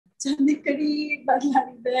Chanikari,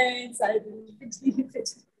 Badlani Ben, Sandhu, Bijlee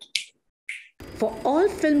Bijlee. For all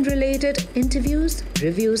film-related interviews,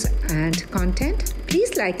 reviews and content,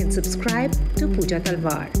 please like and subscribe to Puja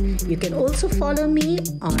Talwar. You can also follow me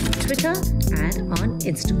on Twitter and on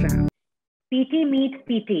Instagram. PT meets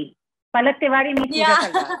PT. Palak Tiwari meets Puja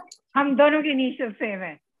Talwar. हम दोनों की initials same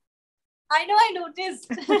है. I know, I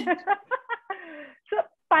noticed. So,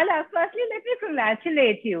 Palak, firstly, let me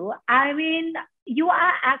congratulate you. I mean, you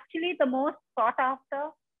are actually the most sought after,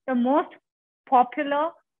 the most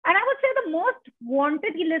popular, and I would say the most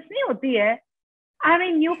wanted की list नहीं होती है. I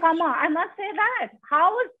mean, newcomer, I must say that.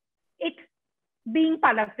 How is it being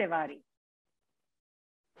Palak Tiwari?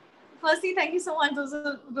 Firstly, thank you so much. Those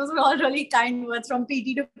were all really kind words from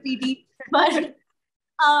PT to PT. But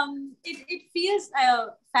it feels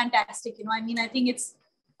fantastic. You know, I mean, I think it's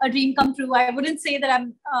a dream come true. I wouldn't say that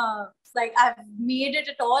I'm like I've made it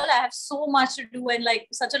at all. I have so much to do and like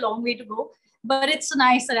such a long way to go. But it's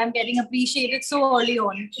nice that I'm getting appreciated so early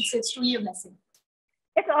on. It's truly a blessing.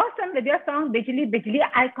 It's awesome with your song Bijlee Bijlee.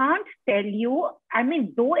 I can't tell you. I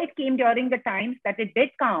mean, though it came during the times that it did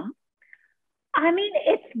come, I mean,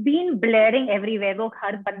 it's been blaring everywhere. वो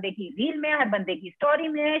हर बंदे की reel में, हर बंदे की story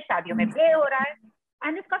में, शादियों में play हो रहा है,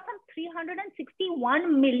 and it's got some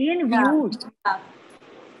 361 million views. Yeah.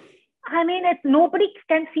 I mean, nobody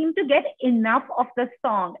can seem to get enough of the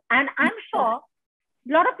song, and I'm sure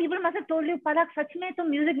a lot of people must have told you, Palak, सच में तुम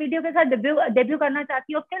music video के साथ debut करना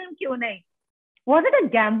चाहती हो, film क्यों नहीं? Was it a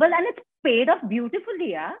gamble? And it's paid off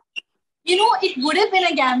beautifully, yeah? You know, it would have been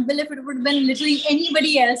a gamble if it would have been literally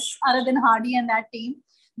anybody else other than Harrdy and that team.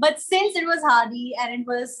 But since it was Harrdy and it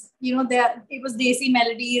was, you know, it was Desi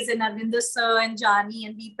Melodies and Arvinder Sir and Jani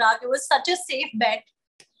and Deepak, it was such a safe bet.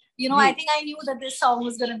 You know, I think I knew that this song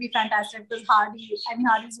was going to be fantastic because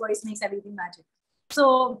Harrdy's voice makes everything magic.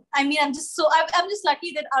 So, I mean, I'm just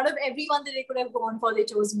lucky that out of everyone that they could have gone for, they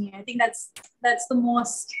chose me. I think that's the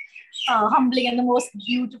most humbling and the most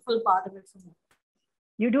beautiful part of it for me.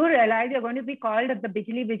 You do realize you're going to be called the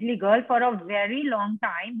Bijlee Bijlee girl for a very long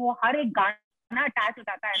time. वो हर एक गाना attach हो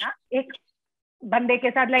जाता है ना एक बंदे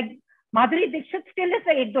के साथ, like Madhuri Dixit still is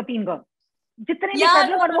एक दो तीन girl जितने भी कर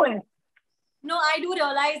लो पर वो है. No, I do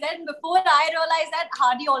realize that. And before I realized that,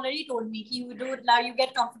 Harrdy already told me you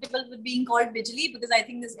get comfortable with being called Bijlee because I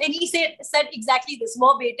think this, and he said exactly this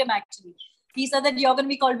verbatim actually. He said that you're going to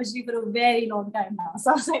be called Bijlee for a very long time now.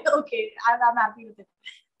 So I was like, okay, I'm happy with it.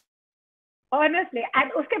 Honestly,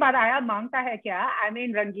 and उसके बाद आया मांगता है क्या? I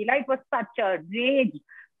mean, Rangila, it was such a rage,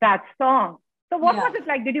 that song. So what was it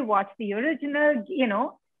like? Did you watch the original, you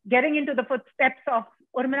know, getting into the footsteps of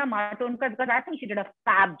urmila, matondkars? Because I think she did a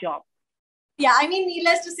fab job. Yeah, I mean,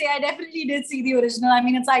 needless to say, I definitely did see the original. I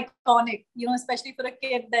mean, it's iconic, you know, especially for a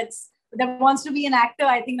kid that wants to be an actor.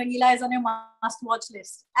 I think Rangila is on your must-watch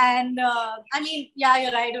list. And I mean, yeah,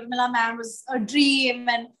 you're right. Urmila ma'am was a dream.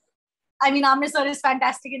 And I mean, Amir sir is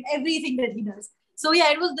fantastic in everything that he does. So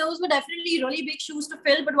yeah, those were definitely really big shoes to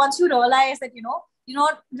fill. But once you realize that, you know, you're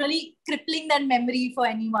not really crippling that memory for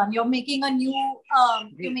anyone. You're making a new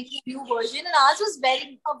version. And ours was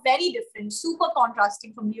very different, super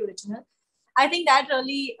contrasting from the original. I think that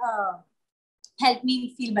really helped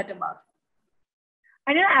me feel better about it.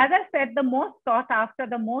 And you know, as I said, the most sought after,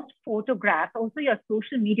 the most photographed, also your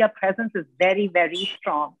social media presence is very, very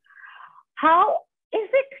strong. How is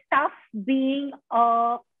it tough being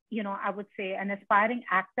you know, I would say an aspiring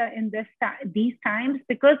actor in these times?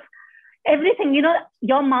 Because everything, you know,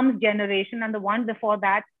 your mom's generation and the one before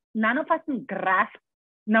that, none of us can grasp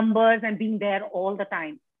numbers and being there all the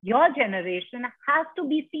time. Your generation has to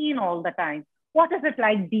be seen all the time. What is it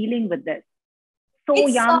like dealing with this? So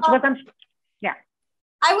young, yeah.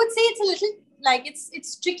 I would say it's a little like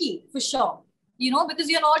it's tricky for sure. You know, because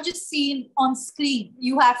you're not just seen on screen.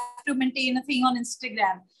 You have to maintain a thing on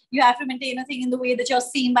Instagram. You have to maintain a thing in the way that you're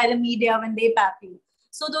seen by the media when they pap you.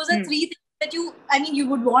 So those are three things that you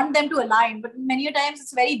would want them to align, but many times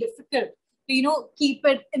it's very difficult to, you know, keep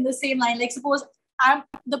it in the same line. Like suppose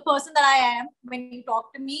the person that I am when you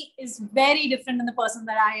talk to me is very different than the person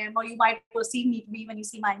that I am, or you might perceive me to be when you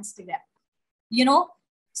see my Instagram, you know?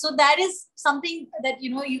 So that is something that,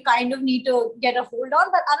 you know, you kind of need to get a hold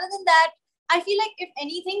on. But other than that, I feel like if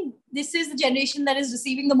anything, this is the generation that is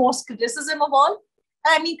receiving the most criticism of all.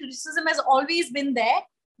 I mean, criticism has always been there,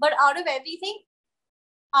 but out of everything,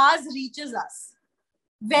 ours reaches us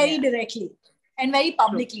very directly and very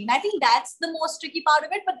publicly. And I think that's the most tricky part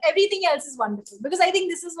of it, but everything else is wonderful because I think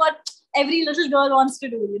this is what every little girl wants to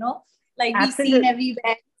do, you know, like be seen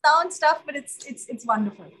everywhere, sound stuff, but it's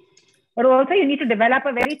wonderful. But also you need to develop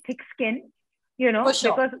a very thick skin, you know, For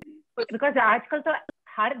sure. because आजकल तो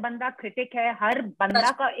हर बंदा critic है, हर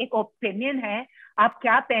बंदा का एक opinion है, आप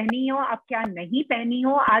क्या पहनी हो, आप क्या नहीं पहनी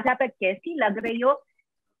हो, आज आप कैसी लग रही हो.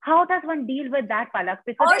 How does one deal with that, Palak?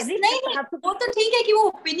 Because every people have to. वो तो ठीक है कि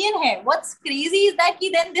वो opinion है. What's crazy is that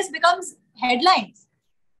then this becomes headlines.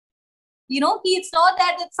 You know, it's not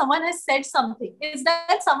that someone has said something. It's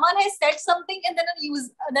that someone has said something and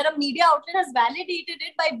then a media outlet has validated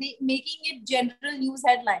it by making it general news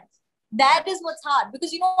headlines. That is what's hard,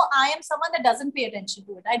 because, you know, I am someone that doesn't pay attention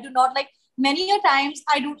to it. I do not, like, many a times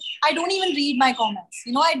I don't even read my comments.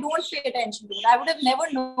 You know, I don't pay attention to it. I would have never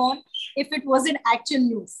known if it was in actual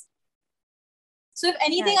news. So if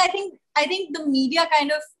anything, right. I think the media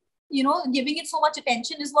kind of, you know, giving it so much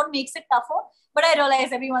attention is what makes it tougher. But I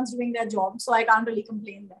realize everyone's doing their job, so I can't really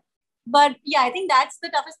complain there. But yeah, I think that's the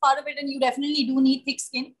toughest part of it, and you definitely do need thick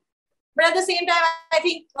skin. But at the same time, I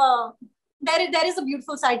think there is a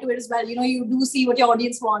beautiful side to it as well. You know, you do see what your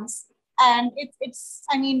audience wants. And it's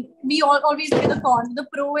I mean, we all always look at the cons. The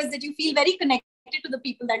pro is that you feel very connected to the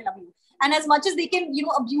people that love you. And as much as they can, you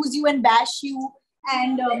know, abuse you and bash you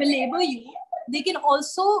and belabor you, they can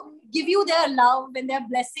also give you their love and their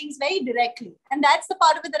blessings very directly. And that's the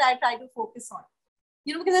part of it that I try to focus on.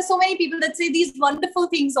 You know, because there's so many people that say these wonderful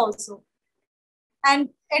things also. And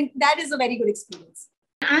that is a very good experience.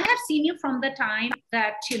 I have seen you from the time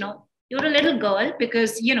that, you know, you're a little girl,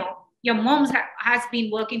 because, you know, your mom has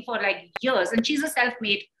been working for like years, and she's a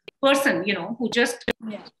self-made person, you know, who just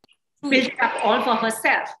built up all for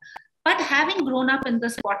herself. But having grown up in the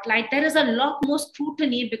spotlight, there is a lot more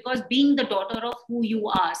scrutiny, because being the daughter of who you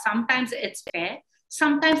are, sometimes it's fair,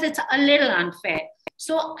 sometimes it's a little unfair.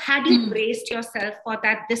 So had you braced yourself for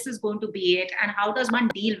that, this is going to be it, and how does one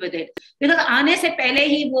deal with it? Because आने से पहले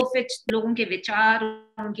ही वो फिर लोगों के विचार,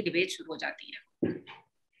 उनकी debate शुरू हो जाती है.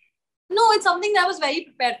 No, it's something that I was very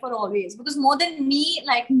prepared for always, because more than me,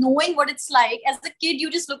 like knowing what it's like, as a kid,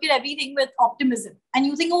 you just look at everything with optimism and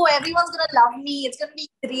you think, oh, everyone's going to love me. It's going to be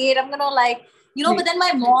great. I'm going to, like, you know, but then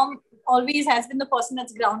my mom always has been the person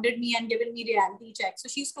that's grounded me and given me reality checks. So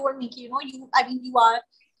she's told me, you know, you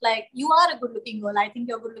are a good looking girl. I think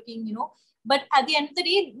you're good looking, you know, but at the end of the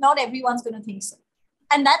day, not everyone's going to think so.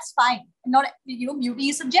 And that's fine. Not, you know, beauty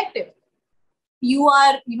is subjective. You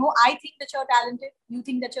are, you know, I think that you're talented, you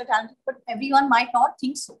think that you're talented, but everyone might not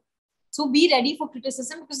think so. So be ready for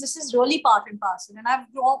criticism, because this is really part and parcel. And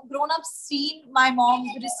I've grown up seeing my mom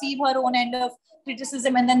receive her own end of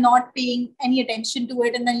criticism and then not paying any attention to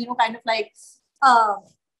it. And then, you know, kind of like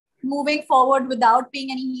moving forward without paying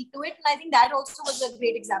any heed to it. And I think that also was a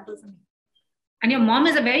great example for me. And your mom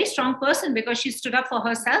is a very strong person, because she stood up for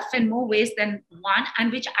herself in more ways than one,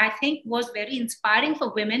 and which I think was very inspiring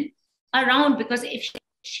for women around, because if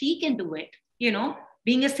she can do it, you know,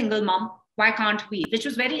 being a single mom, why can't we? Which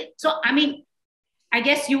was very, so I mean, I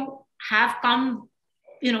guess you have come,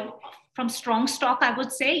 you know, from strong stock, I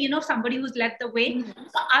would say, you know, somebody who's led the way.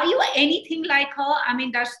 So are you anything like her? I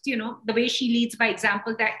mean, that's, you know, the way she leads by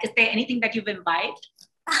example. That is there anything that you've imbibed?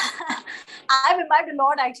 I've imbibed a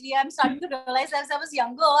lot, actually. I'm starting to realize, as I was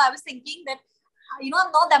younger, I was thinking that, you know,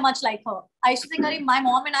 I'm not that much like her. I used to think that my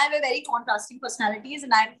mom and I were very contrasting personalities,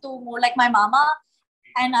 and I'm more like my mama,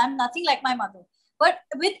 and I'm nothing like my mother. But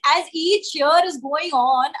as each year is going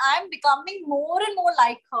on, I'm becoming more and more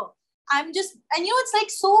like her. I'm just, and you know, it's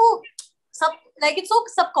like it's so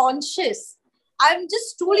subconscious. I'm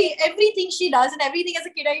just truly, everything she does and everything as a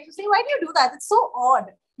kid, I used to say, why do you do that? It's so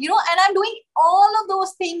odd. You know, and I'm doing all of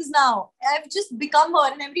those things now. I've just become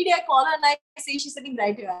her, and every day I call her and I say, she's sitting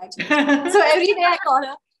right here, actually. So every day I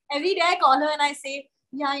call her and I say,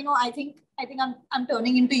 yeah, you know, I think I'm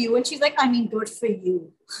turning into you. And she's like, I mean, good for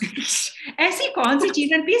you. ऐसी कौन सी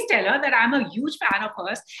चीज़ है? Please tell her that I'm a huge fan of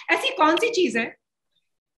hers. ऐसी कौन सी चीज़ है?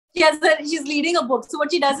 She's leading a book. So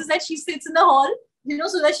what she does is that she sits in the hall, you know,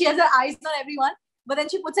 so that she has her eyes on everyone. But then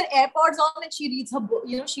she puts her AirPods on and she reads her book.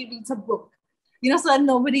 You know, she reads her book. You know, so that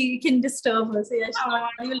nobody can disturb her. So yeah, she's not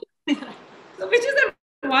even. So which is the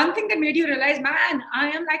one thing that made you realize, man, I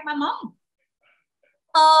am like my mom?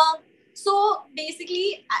 So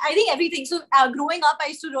basically, I think everything. So growing up, I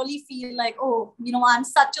used to really feel like, oh, you know, I'm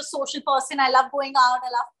such a social person. I love going out. I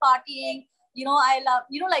love partying. You know, I love,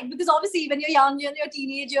 you know, like, because obviously when you're young, you're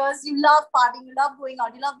teenagers, you love partying, you love going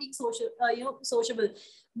out, you love being social, you know, sociable.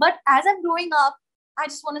 But as I'm growing up, I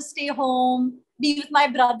just want to stay home, be with my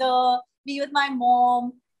brother, be with my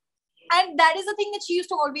mom. And that is the thing that she used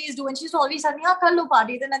to always do. And she used to always tell me, kar lo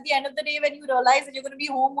party. Then at the end of the day, when you realize that you're going to be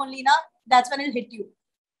home only, that's when it'll hit you.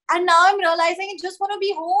 And now I'm realizing I just want to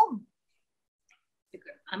be home.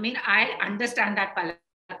 I mean, I understand that,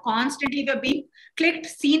 Palak. Constantly we're being clicked,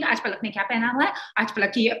 seen. Aaj Palak ne kya pehna hua hai? Aaj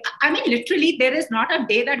Palak ki. I mean, literally, there is not a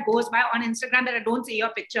day that goes by on Instagram that I don't see your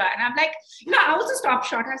picture. And I'm like, I also stopped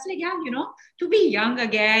short. I was like, yeah, to be young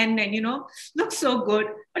again and, look so good.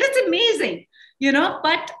 But it's amazing,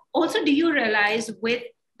 But also, do you realize with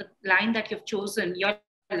the line that you've chosen, your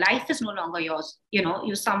life is no longer yours?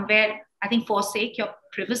 You somewhere, I think, forsake your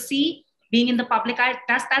privacy, being in the public eye.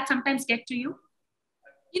 Does that sometimes get to you?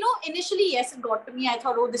 Initially, yes, it got to me. I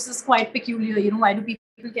thought, oh, this is quite peculiar. Why do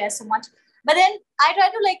people care so much? But then I try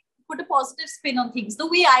to put a positive spin on things. The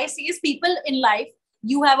way I see is people in life,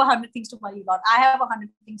 you have 100 things to worry about. I have 100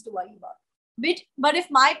 things to worry about. But if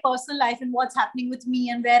my personal life and what's happening with me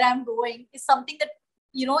and where I'm going is something that,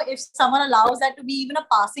 if someone allows that to be even a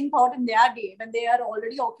passing thought in their day when they are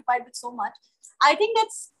already occupied with so much, I think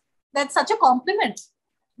that's such a compliment,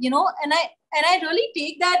 and I really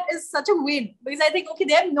take that as such a win, because I think, okay,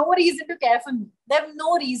 they have no reason to care for me. They have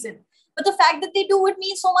no reason. But the fact that they do it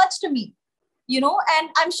means so much to me, and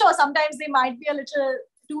I'm sure sometimes they might be a little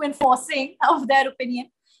too enforcing of their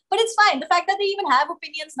opinion, but it's fine. The fact that they even have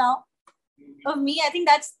opinions now of me, I think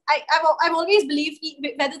I've always believed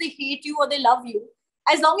whether they hate you or they love you,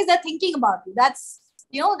 as long as they're thinking about you, that's,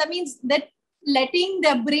 that means that letting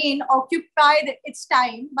their brain occupy its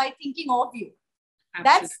time by thinking of you.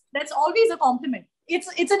 Absolutely. That's always a compliment. It's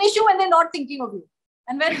an issue when they're not thinking of you,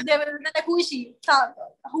 and when they're like, who is she?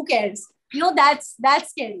 Who cares? That's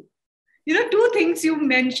scary. Two things you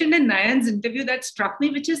mentioned in Nayan's interview that struck me,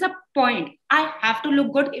 which is a point. I have to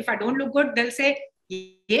look good. If I don't look good, they'll say,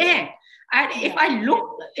 yeah. And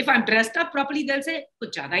if I'm dressed up properly, they'll say,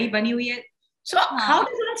 kuch zyada hi bani hui hai. So how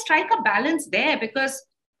does one strike a balance there? Because,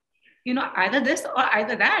 either this or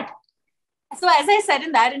either that. So as I said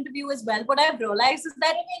in that interview as well, what I've realized is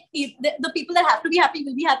that the people that have to be happy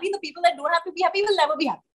will be happy. The people that don't have to be happy will never be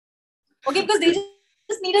happy. Okay, because they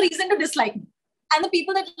just need a reason to dislike me. And the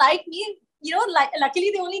people that like me,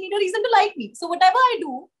 luckily they only need a reason to like me. So whatever I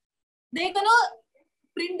do, they're going to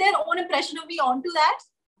print their own impression of me onto that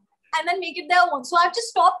and then make it their own. So I've just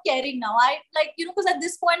stopped caring now. Because at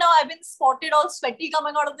this point now I've been spotted all sweaty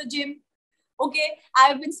coming out of the gym. Okay,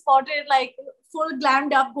 I've been spotted full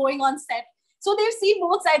glammed up going on set. So they've seen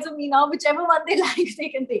both sides of me now. Whichever one they like, they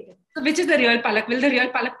can take it. So which is the real Palak? Will the real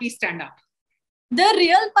Palak please stand up? The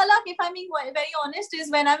real Palak, if I'm being very honest,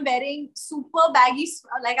 is when I'm wearing super baggy,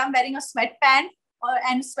 I'm wearing a sweatpant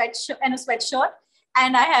and a sweatshirt.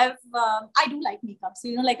 And I do like makeup. So,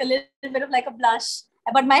 a little bit of a blush,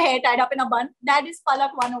 but my hair tied up in a bun. That is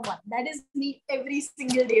Palak 101. That is me every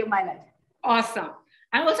single day of my life. Awesome.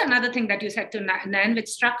 And also another thing that you said to Nayan, which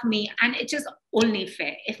struck me, and it is only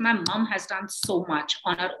fair. If my mom has done so much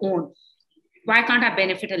on her own, why can't I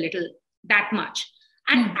benefit a little that much?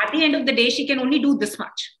 And at the end of the day, she can only do this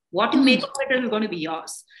much. What you make of it is going to be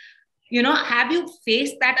yours. Have you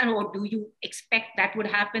faced that, or do you expect that would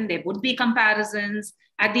happen? There would be comparisons.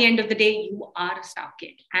 At the end of the day, you are a star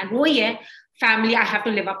kid. And family, I have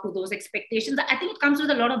to live up to those expectations. I think it comes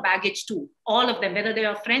with a lot of baggage too. All of them, whether they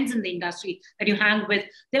are friends in the industry that you hang with,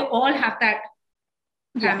 they all have that.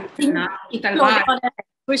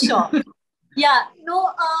 For sure. Yeah,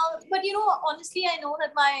 no, but honestly, I know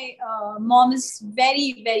that my mom is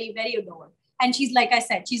very, very, very adored. And she's, like I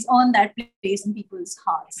said, she's earned that place in people's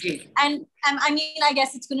hearts. Yeah. And I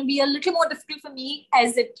guess it's going to be a little more difficult for me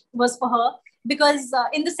as it was for her, because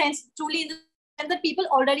truly in the sense that people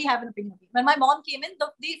already have an opinion of me. When my mom came in,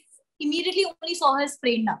 they immediately only saw her as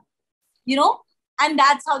Prerna, and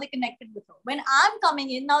that's how they connected with her. When I'm coming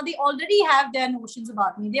in, now they already have their notions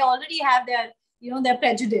about me. They already have their, their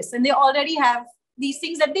prejudice, and they already have these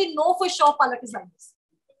things that they know for sure Palak is like this.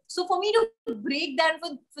 So for me to break that,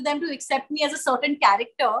 for them to accept me as a certain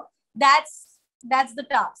character, that's the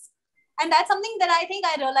task. And that's something that I think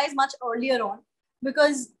I realized much earlier on,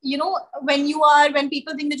 because, when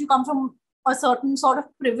people think that you come from a certain sort of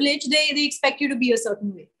privilege, they expect you to be a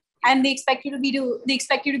certain way, and they expect you to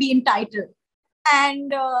be entitled.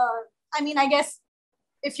 And I guess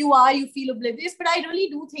if you are, you feel oblivious, but I really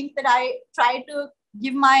do think that I try to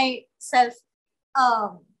give myself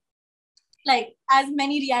as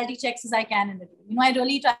many reality checks as I can in the day. I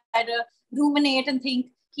really try to ruminate and think,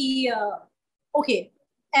 okay,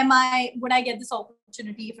 would I get this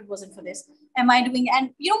opportunity if it wasn't for this? Am I doing,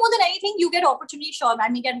 and more than anything, you get opportunities. Sure, I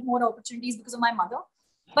may get more opportunities because of my mother,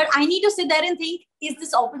 but I need to sit there and think, is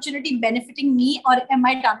this opportunity benefiting me, or am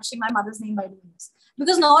I tarnishing my mother's name by doing this?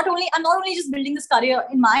 Because I'm not only just building this career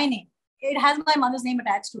in my name, it has my mother's name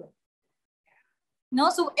attached to it.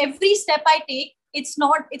 So every step I take, it's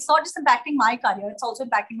not just impacting my career, it's also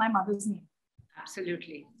impacting my mother's name.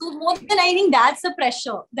 Absolutely. So more than anything, that's the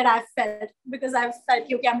pressure that I've felt, because I've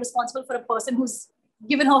felt, okay, I'm responsible for a person who's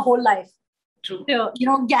given her whole life True. to,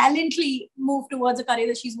 gallantly move towards a career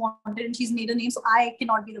that she's wanted, and she's made a name. So I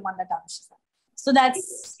cannot be the one that tarnishes that. So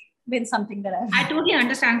that's been something that I totally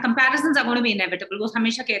understand. Comparisons are going to be inevitable. वो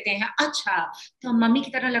हमेशा कहते हैं, अच्छा, तो mummy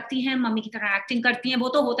की तरह लगती हैं, मम्मी की तरह acting करती हैं, वो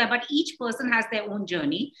तो होता है. But each person has their own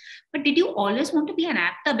journey. But did you always want to be an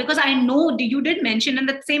actor? Because I know you did mention in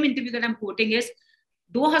the same interview that I'm quoting is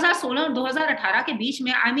 2016 और 2018 के बीच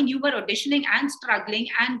में, I mean, you were auditioning and struggling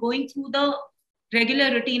and going through the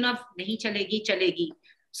regular routine of नहीं चलेगी, चलेगी.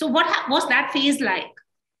 So what was that phase like?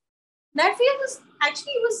 That phase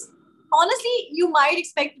was honestly, you might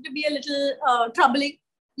expect it to be a little troubling,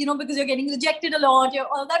 because you're getting rejected a lot,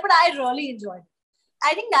 all that, but I really enjoyed it.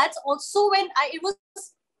 I think that's also when it was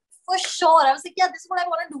for sure. I was like, yeah, this is what I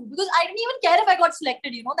want to do, because I didn't even care if I got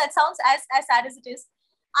selected, that sounds as sad as it is.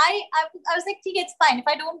 I was like, okay, it's fine if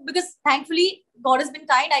I don't, because thankfully God has been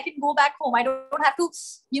kind. I can go back home. I don't have to,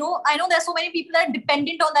 I know there's so many people that are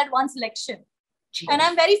dependent on that one selection. Jeez. And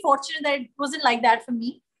I'm very fortunate that it wasn't like that for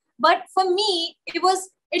me. But for me, it was,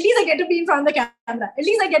 at least I get to be in front of the camera. At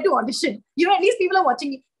least I get to audition. At least people are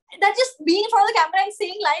watching me. That just being in front of the camera and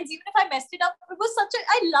saying lines, even if I messed it up, it was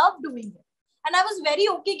I loved doing it. And I was very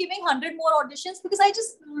okay giving 100 more auditions, because I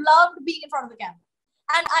just loved being in front of the camera.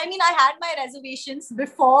 And I mean, I had my reservations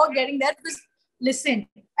before getting there, because listen,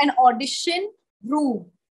 an audition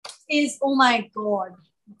room is, oh my God,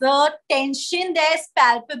 the tension there is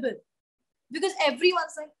palpable, because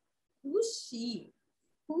everyone's like, who's she?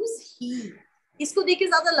 Who's he? Isko dekh ke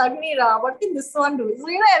zyada lag nahi raha. What can this one do? So,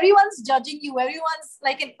 everyone's judging you. Everyone's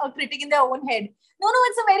like a critic in their own head. No,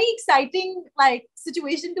 it's a very exciting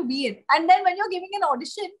situation to be in. And then when you're giving an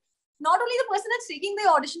audition, not only the person that's taking the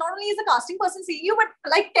audition, not only is the casting person seeing you, but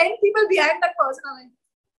 10 people behind that person are like.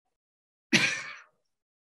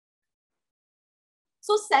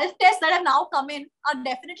 So self-tests that have now come in are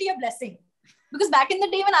definitely a blessing. Because back in the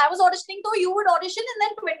day when I was auditioning, though, you would audition and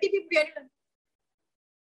then 20 people behind you.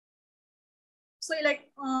 So you're like,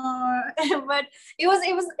 but it was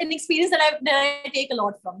an experience that I take a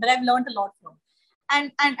lot from, that I've learned a lot from.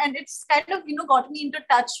 And it's kind of, got me into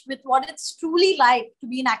touch with what it's truly like to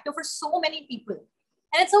be an actor for so many people.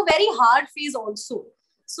 And it's a very hard phase also.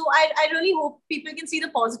 So I really hope people can see the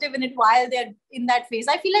positive in it while they're in that phase.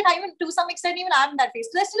 I feel like to some extent, even I'm in that phase.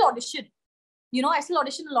 So I still audition. I still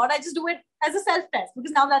audition a lot. I just do it as a self-test,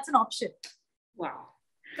 because now that's an option. Wow.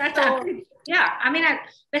 That's yeah. I mean,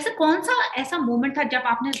 वैसे कौन सा ऐसा moment था जब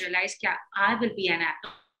आपने realize क्या I will be an actor?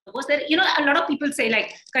 Was there, a lot of people say,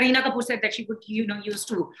 like Kareena Kapoor said that she would, used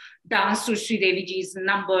to dance to Sri Devi ji's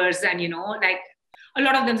numbers, and like a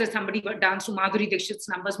lot of them said somebody would dance to Madhuri Dixit's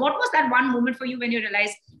numbers. What was that one moment for you when you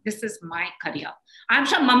realized this is my career? I'm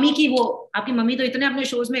sure mummy की वो आपकी mummy तो इतने अपने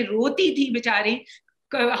shows में रोती थी बेचारी,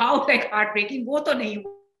 how like heartbreaking, वो तो नहीं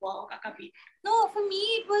हुआ होगा कभी. No, for me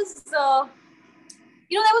it was.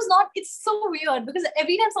 There was not, it's so weird, because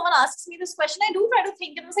every time someone asks me this question, I do try to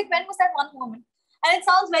think, and I was like, when was that one moment? And it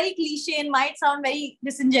sounds very cliche and might sound very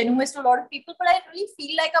disingenuous to a lot of people, but I really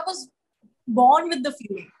feel like I was born with the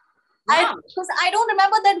feeling. Wow. Because I don't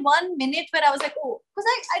remember that 1 minute where I was like, oh, because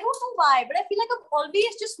I don't know why, but I feel like I've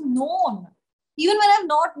always just known. Even when I've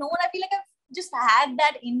not known, I feel like I've just had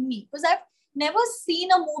that in me. Because I've never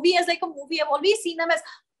seen a movie as like a movie. I've always seen them as,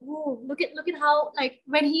 oh, look at how, like,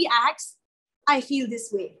 when he acts, I feel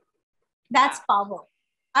this way. That's power.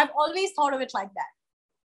 I've always thought of it like that,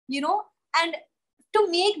 and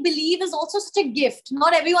to make believe is also such a gift.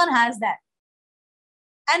 Not everyone has that.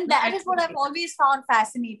 And that is what I've always found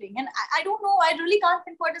fascinating. And I don't know, I really can't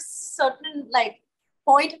pinpoint a certain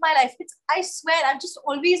point in my life. I swear, I've just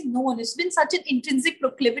always known. It's been such an intrinsic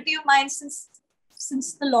proclivity of mine since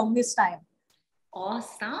the longest time.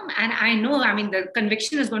 Awesome. And I know, the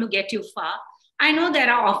conviction is going to get you far. I know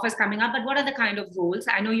there are offers coming up, but what are the kind of roles?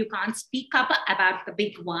 I know you can't speak up about the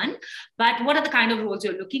big one, but what are the kind of roles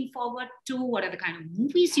you're looking forward to? What are the kind of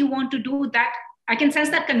movies you want to do? That I can sense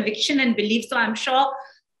that conviction and belief. So I'm sure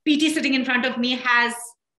PT sitting in front of me has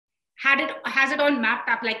it all mapped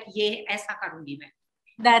up, like, ye aisa karungi main.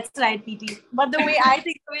 That's right, PT. But the way I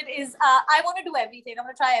think of it is, I want to do everything. I'm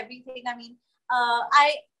going to try everything.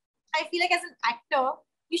 I feel like as an actor,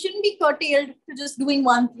 you shouldn't be curtailed to just doing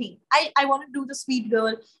one thing. I want to do the sweet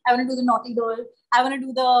girl. I want to do the naughty girl. I want to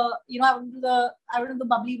do the, I want to do the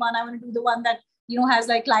bubbly one. I want to do the one that, has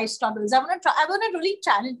like life struggles. I want to really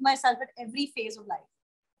challenge myself at every phase of life.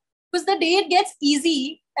 Because the day it gets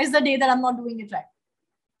easy is the day that I'm not doing it right.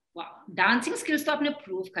 Wow. Dancing skills तो आपने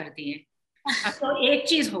prove कर दिए. अब तो एक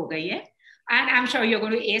चीज हो गई है. And I'm sure you're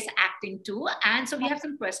going to ace acting too. And so we have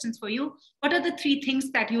some questions for you. What are the 3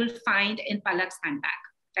 things that you'll find in Palak's handbag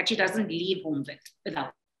that she doesn't leave home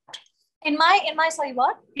without? In my, sorry,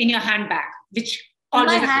 what? In your handbag, which in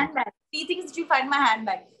my handbag. 3 things that you find in my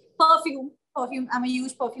handbag. Perfume. I'm a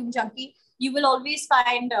huge perfume junkie. You will always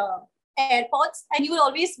find AirPods, and you will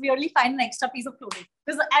always weirdly find an extra piece of clothing.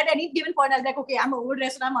 Because at any given point, I was like, okay, I'm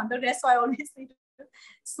overdressed and I'm underdressed, so I always need to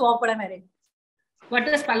swap what I'm wearing. What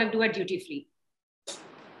does Palak do at duty free?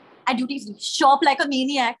 At duty free, shop like a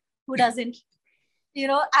maniac. Who doesn't? You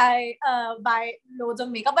know, I buy loads of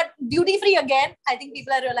makeup, but duty free again. I think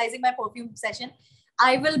people are realizing my perfume obsession.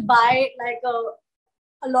 I will buy like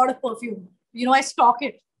a lot of perfume. You know, I stock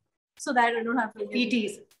it so that I don't have to.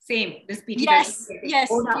 PTs, same. This PT. Yes.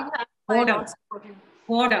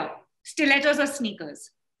 Order. Stilettos or sneakers?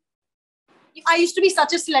 I used to be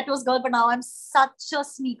such a stilettos girl, but now I'm such a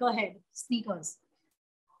sneakerhead. Sneakers.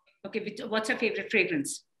 Okay, what's your favorite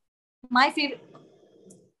fragrance? My favorite.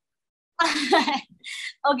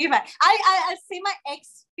 Okay, fine. I'll say my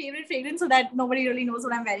ex-favorite fragrance so that nobody really knows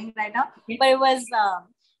what I'm wearing right now. Okay. But it was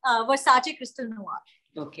Versace Crystal Noir.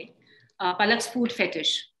 Okay. Palak's food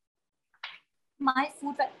fetish. My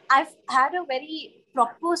food fetish. I've had a very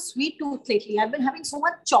proper sweet tooth lately. I've been having so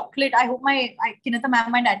much chocolate. I hope my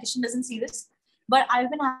dietitian doesn't see this. But I've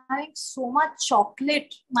been having so much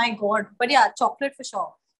chocolate. My God. But yeah, chocolate for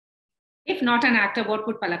sure. If not an actor, what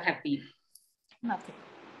would Palak have been? Nothing.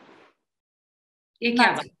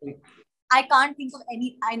 Nothing. I can't think of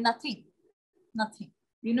nothing.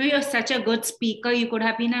 You know, you're such a good speaker. You could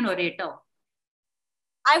have been an orator.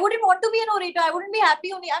 I wouldn't want to be an orator. I wouldn't be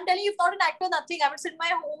happy only. I'm telling you, if not an actor, nothing. I would sit in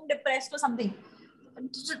my home depressed or something.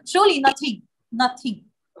 Surely nothing.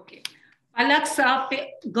 Okay. Palak's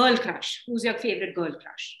girl crush. Who's your favorite girl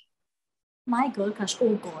crush? My girl crush.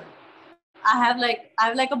 Oh God. I have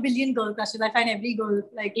like a billion girl crushes. I find every girl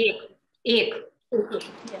like eight. Okay.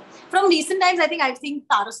 Yeah. From recent times, I think I've seen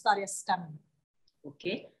Taros Tarya stunning.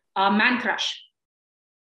 Okay. Man crush.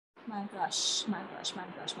 Man crush.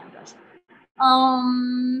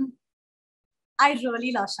 I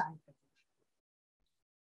really love Shah.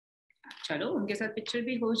 चलो उनके साथ picture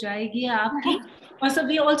भी हो जाएगी आपकी. Also,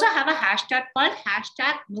 we also have a hashtag called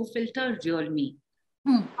 #NoFilterRealMe.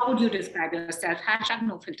 How would you describe yourself?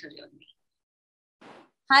 #NoFilterRealMe.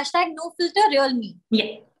 #NoFilterRealMe.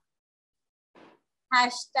 Yeah.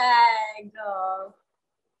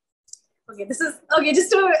 Okay, this is okay.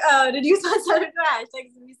 Just to reduce myself into hashtags,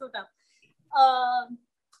 it's gonna be so tough.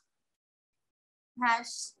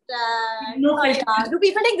 Do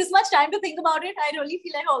people take this much time to think about it? I really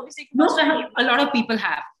feel like I always take a lot of people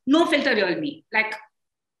have. No filter real me. Like,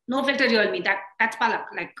 no filter real me. That's Palak.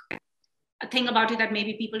 Like, a thing about it that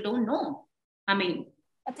maybe people don't know. I mean,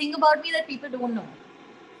 a thing about me that people don't know.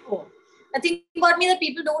 A thing about me that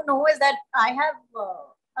people don't know is that I have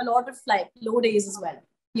a lot of like low days as well.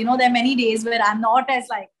 You know, there are many days where I'm not as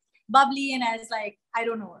like bubbly and as like, I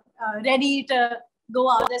don't know, ready to go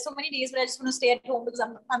out. There's so many days where I just want to stay at home because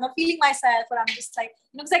I'm not feeling myself, or I'm just like,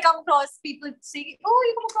 you know, because I come across people saying, oh,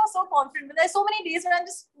 you come across so confident. But there's so many days where I'm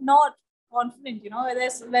just not confident, you know,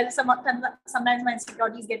 sometimes my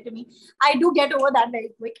insecurities get to me. I do get over that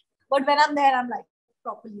very quick. But when I'm there, I'm like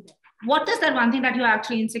properly there. What is that one thing that you're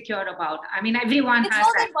actually insecure about? I mean, everyone has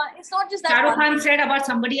that. It's not just that. Shah Rukh Khan said about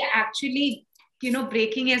somebody actually, you know,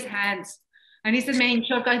 breaking his hands. And he said,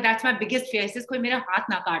 that's my biggest fear. He says, koi mera haath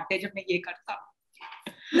na kaate jab main ye karta.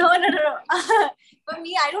 No. For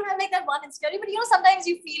me, I don't have like that one insecurity. But you know, sometimes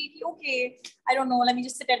you feel, okay, I don't know, let me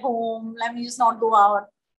just sit at home. Let me just not go out.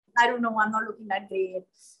 I don't know, I'm not looking that great.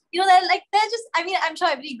 You know, they're just, I mean, I'm sure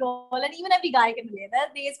every girl and even every guy can relate. There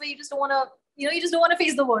are days where you just don't want to, you know, you just don't want to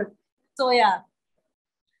face the world. So yeah.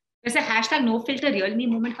 There's a #NoFilterRealMe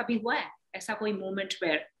moment kabhi hua hai? Aisa koi moment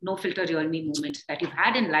where NoFilterRealMe moment that you've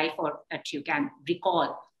had in life or that you can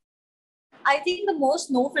recall? I think the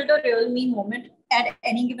most NoFilterRealMe moment at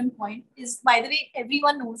any given point is, by the way,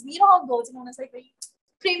 everyone knows me. You know how girls are known as like very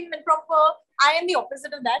prim and proper. I am the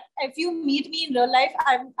opposite of that. If you meet me in real life,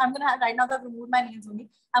 I'm going to have, right now I've removed my nails only.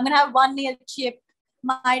 I'm going to have one nail chipped.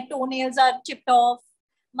 My toenails are chipped off.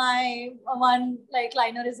 My one like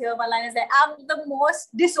liner is here, one liner is there. I'm the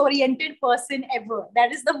most disoriented person ever.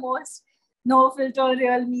 That is the most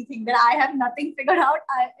NoFilterRealMe thing, that I have nothing figured out.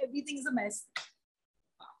 Everything is a mess.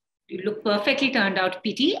 You look perfectly turned out,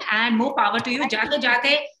 PT, and more power to you.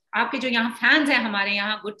 जाते आपके जो यहाँ fans हैं हमारे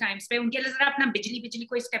यहाँ good times पे, उनके लिए जरा अपना बिजली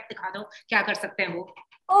कोई step दिखा दो, क्या कर सकते हैं वो?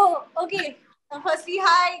 Oh, okay. Firstly,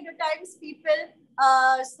 hi, good times people.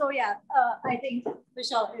 So yeah, I think for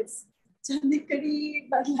sure it's Chandikari,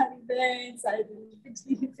 Badlani Dance,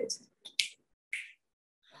 Bijlee Bijlee.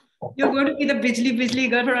 You're going to be the Bijlee Bijlee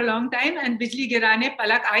girl for a long time, and Bijlee Girane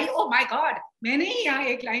Palak Ai. Oh my God, मैंने ही यहाँ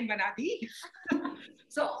एक line बना दी.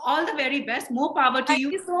 So all the very best. More power to you.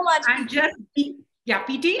 Thank you so much. And just be,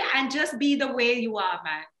 PT, and just be the way you are,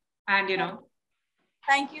 man. And you know.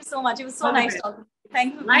 Thank you so much. It was so nice talking to you.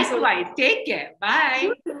 Thank you. Likewise. Take care.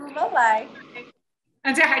 Bye. Bye-bye.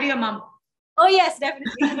 And say hi to your mom. Oh yes,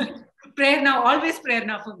 definitely. Prerna, always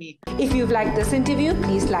Prerna for me. If you've liked this interview,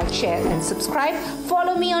 please like, share and subscribe.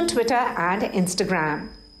 Follow me on Twitter and Instagram.